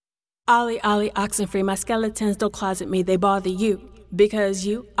Ollie, Ollie, oxen-free, my skeletons don't closet me, they bother you. Because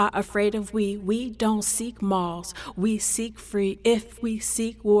you are afraid of we don't seek malls, we seek free. If we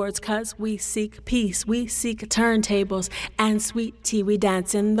seek wars, cause we seek peace, we seek turntables and sweet tea. We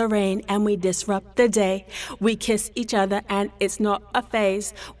dance in the rain and we disrupt the day. We kiss each other and it's not a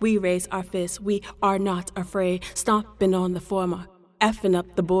phase. We raise our fists, we are not afraid, stomping on the former, effing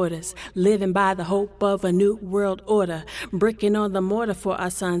up the borders, living by the hope of a new world order, bricking on the mortar for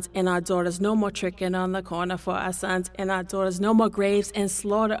our sons and our daughters. No more tricking on the corner for our sons and our daughters. No more graves and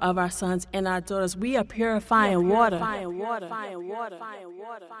slaughter of our sons and our daughters. We are purifying water.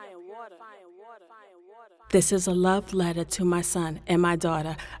 This is a love letter to my son and my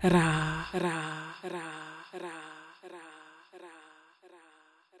daughter. Ra, ra, ra, ra.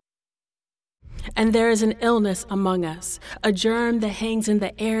 And there is an illness among us, a germ that hangs in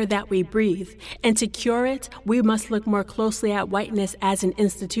the air that we breathe. And to cure it, we must look more closely at whiteness as an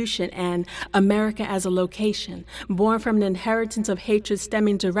institution and America as a location, born from an inheritance of hatred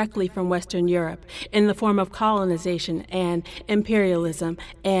stemming directly from Western Europe in the form of colonization and imperialism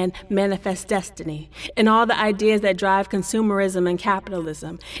and manifest destiny, in all the ideas that drive consumerism and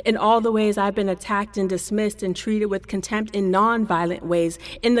capitalism, in all the ways I've been attacked and dismissed and treated with contempt in non-violent ways,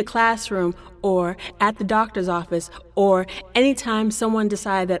 in the classroom or at the doctor's office, or anytime someone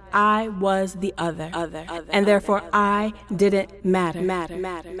decided that I was the other, and therefore I didn't matter.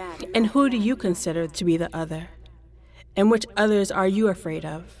 And who do you consider to be the other? And which others are you afraid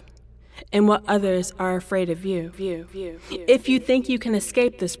of? And what others are afraid of you? If you think you can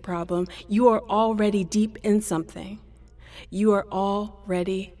escape this problem, you are already deep in something. You are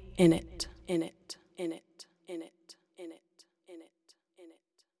already in it.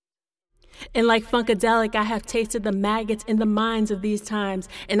 And like Funkadelic, I have tasted the maggots in the minds of these times,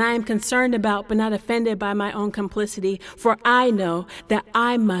 and I am concerned about but not offended by my own complicity, for I know that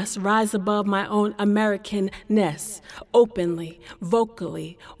I must rise above my own Americanness, openly,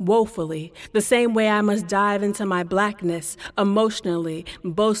 vocally, woefully, the same way I must dive into my blackness, emotionally,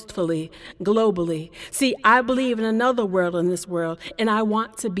 boastfully, globally. See, I believe in another world in this world, and I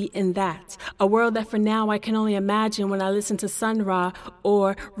want to be in that, a world that for now I can only imagine when I listen to Sun Ra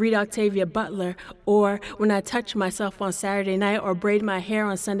or read Octavia Butler, or when I touch myself on Saturday night or braid my hair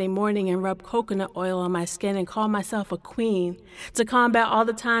on Sunday morning and rub coconut oil on my skin and call myself a queen, to combat all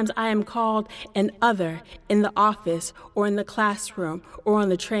the times I am called an other in the office or in the classroom or on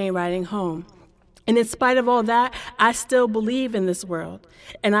the train riding home. And in spite of all that, I still believe in this world.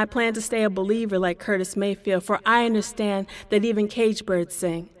 And I plan to stay a believer like Curtis Mayfield, for I understand that even cage birds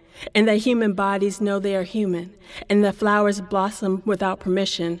sing, and that human bodies know they are human, and that flowers blossom without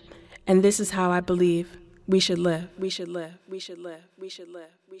permission. And this is how I believe we should live.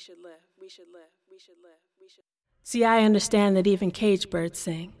 See, I understand that even cage birds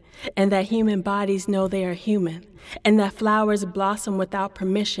sing, and that human bodies know they are human, and that flowers blossom without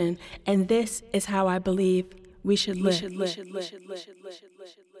permission. And this is how I believe we should live.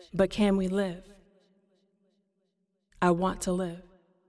 But can we live? I want to live.